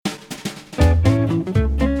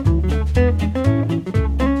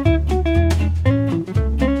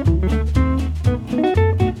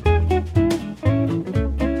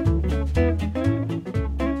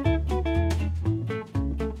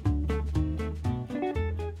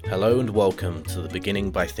Hello and welcome to the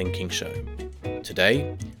Beginning by Thinking show.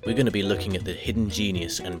 Today, we're going to be looking at the hidden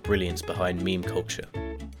genius and brilliance behind meme culture.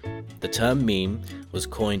 The term meme was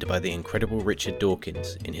coined by the incredible Richard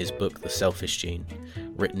Dawkins in his book The Selfish Gene,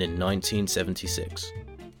 written in 1976.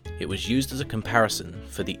 It was used as a comparison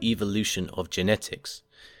for the evolution of genetics,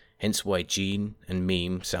 hence why gene and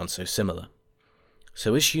meme sound so similar.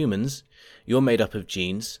 So as humans, you're made up of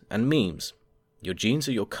genes and memes. Your genes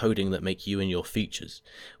are your coding that make you and your features,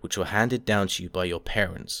 which were handed down to you by your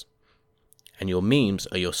parents. And your memes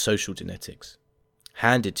are your social genetics,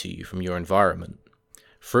 handed to you from your environment.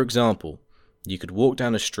 For example, you could walk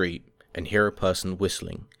down a street and hear a person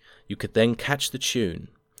whistling. You could then catch the tune.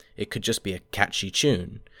 It could just be a catchy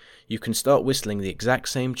tune. You can start whistling the exact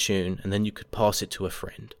same tune and then you could pass it to a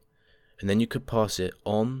friend. And then you could pass it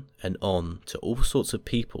on and on to all sorts of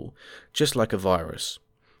people, just like a virus,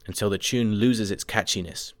 until the tune loses its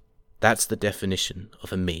catchiness. That's the definition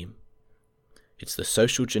of a meme. It's the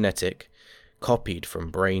social genetic copied from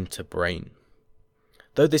brain to brain.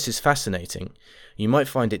 Though this is fascinating, you might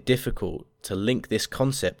find it difficult to link this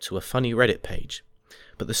concept to a funny Reddit page.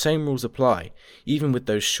 But the same rules apply, even with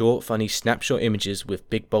those short, funny snapshot images with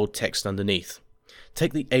big bold text underneath.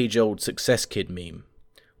 Take the age-old Success Kid meme,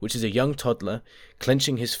 which is a young toddler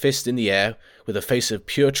clenching his fist in the air with a face of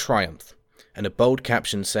pure triumph, and a bold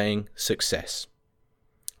caption saying, "Success."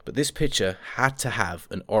 But this picture had to have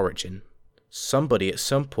an origin. Somebody at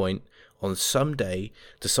some point, on some day,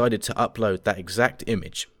 decided to upload that exact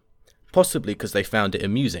image. Possibly because they found it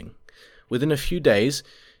amusing. Within a few days,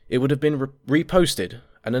 it would have been reposted,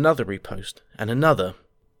 and another repost, and another,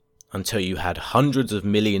 until you had hundreds of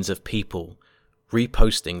millions of people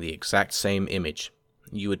reposting the exact same image.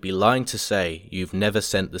 You would be lying to say you've never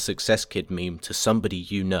sent the Success Kid meme to somebody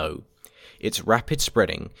you know. Its rapid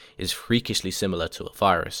spreading is freakishly similar to a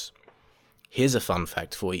virus. Here's a fun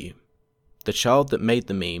fact for you. The child that made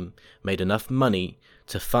the meme made enough money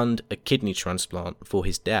to fund a kidney transplant for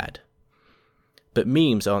his dad. But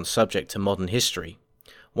memes aren't subject to modern history.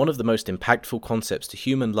 One of the most impactful concepts to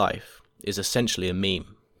human life is essentially a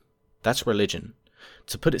meme. That's religion.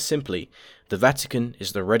 To put it simply, the Vatican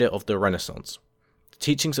is the Reddit of the Renaissance. The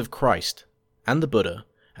teachings of Christ and the Buddha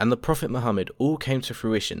and the Prophet Muhammad all came to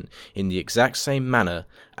fruition in the exact same manner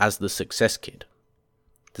as the Success Kid.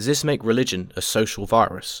 Does this make religion a social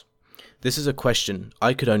virus? This is a question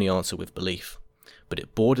I could only answer with belief, but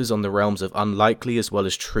it borders on the realms of unlikely as well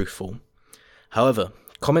as truthful. However,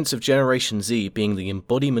 comments of Generation Z being the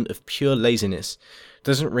embodiment of pure laziness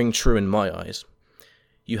doesn't ring true in my eyes.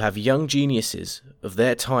 You have young geniuses of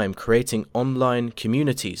their time creating online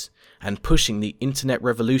communities and pushing the internet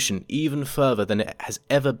revolution even further than it has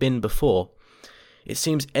ever been before. It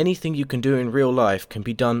seems anything you can do in real life can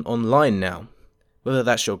be done online now, whether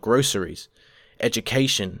that's your groceries,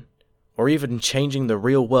 education, or even changing the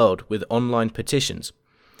real world with online petitions.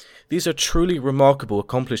 These are truly remarkable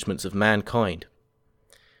accomplishments of mankind.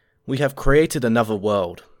 We have created another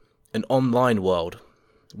world, an online world,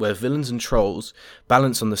 where villains and trolls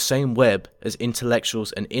balance on the same web as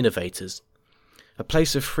intellectuals and innovators. A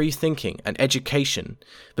place of free thinking and education,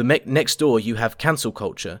 but next door you have cancel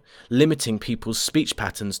culture, limiting people's speech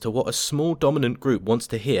patterns to what a small dominant group wants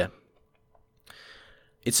to hear.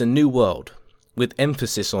 It's a new world, with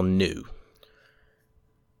emphasis on new.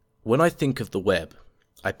 When I think of the web,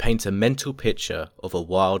 I paint a mental picture of a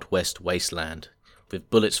Wild West wasteland, with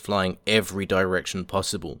bullets flying every direction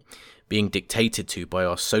possible, being dictated to by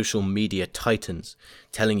our social media titans,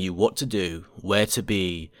 telling you what to do, where to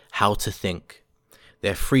be, how to think.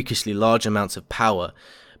 Their freakishly large amounts of power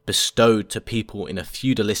bestowed to people in a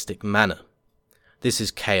feudalistic manner. This is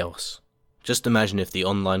chaos. Just imagine if the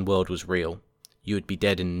online world was real. You would be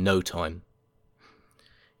dead in no time.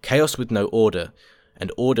 Chaos with no order,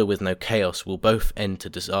 and order with no chaos will both end to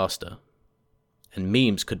disaster. And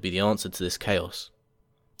memes could be the answer to this chaos.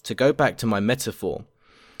 To go back to my metaphor,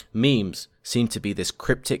 memes seem to be this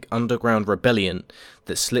cryptic underground rebellion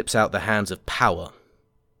that slips out the hands of power.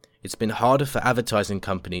 It's been harder for advertising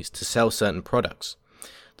companies to sell certain products.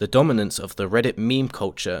 The dominance of the Reddit meme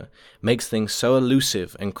culture makes things so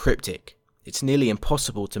elusive and cryptic, it's nearly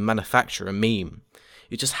impossible to manufacture a meme.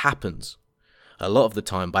 It just happens, a lot of the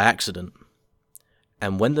time by accident.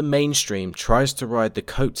 And when the mainstream tries to ride the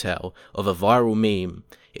coattail of a viral meme,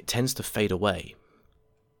 it tends to fade away.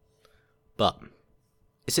 But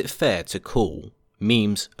is it fair to call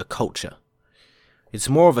memes a culture? It's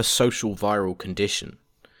more of a social viral condition,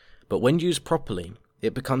 but when used properly,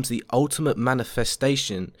 it becomes the ultimate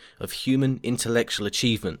manifestation of human intellectual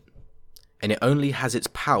achievement, and it only has its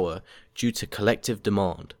power due to collective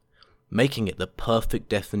demand, making it the perfect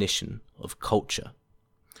definition of culture.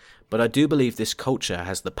 but I do believe this culture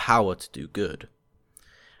has the power to do good.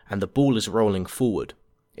 And the ball is rolling forward.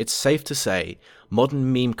 It's safe to say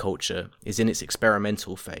modern meme culture is in its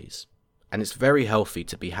experimental phase, and it's very healthy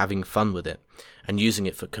to be having fun with it and using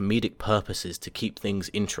it for comedic purposes to keep things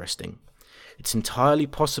interesting. It's entirely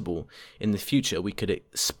possible in the future we could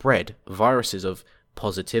spread viruses of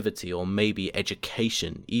positivity or maybe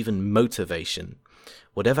education, even motivation.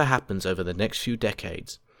 Whatever happens over the next few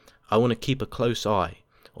decades, I want to keep a close eye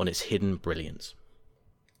on its hidden brilliance.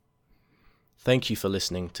 Thank you for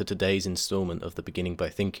listening to today's installment of the Beginning by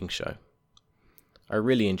Thinking show. I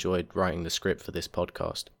really enjoyed writing the script for this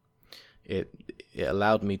podcast. It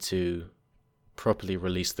allowed me to properly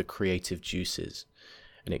release the creative juices,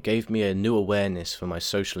 and it gave me a new awareness for my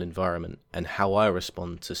social environment and how I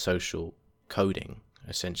respond to social coding,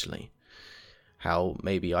 essentially. How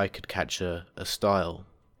maybe I could catch a style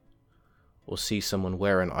or see someone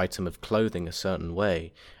wear an item of clothing a certain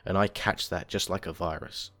way, and I catch that just like a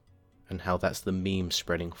virus, and how that's the meme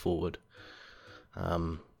spreading forward.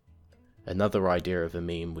 Another idea of a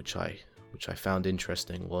meme which I found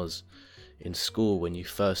interesting was in school when you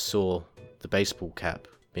first saw the baseball cap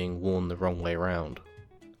being worn the wrong way round,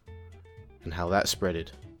 and how that spreaded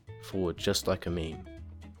forward just like a meme,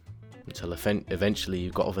 until eventually you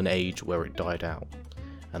got of an age where it died out,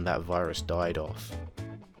 and that virus died off.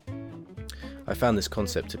 I found this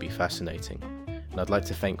concept to be fascinating, and I'd like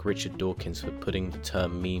to thank Richard Dawkins for putting the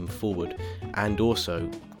term meme forward and also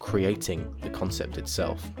creating the concept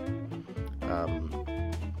itself.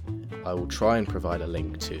 I will try and provide a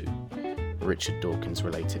link to Richard Dawkins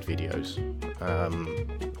related videos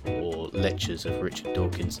or lectures of Richard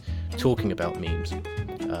Dawkins talking about memes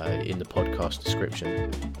in the podcast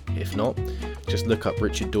description. If not, just look up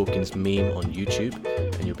Richard Dawkins meme on YouTube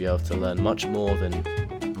and you'll be able to learn much more than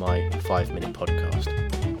my 5-minute podcast.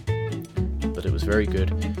 But it was very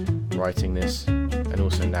good writing this and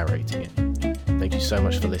also narrating it. Thank you so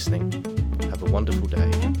much for listening. Have a wonderful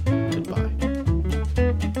day.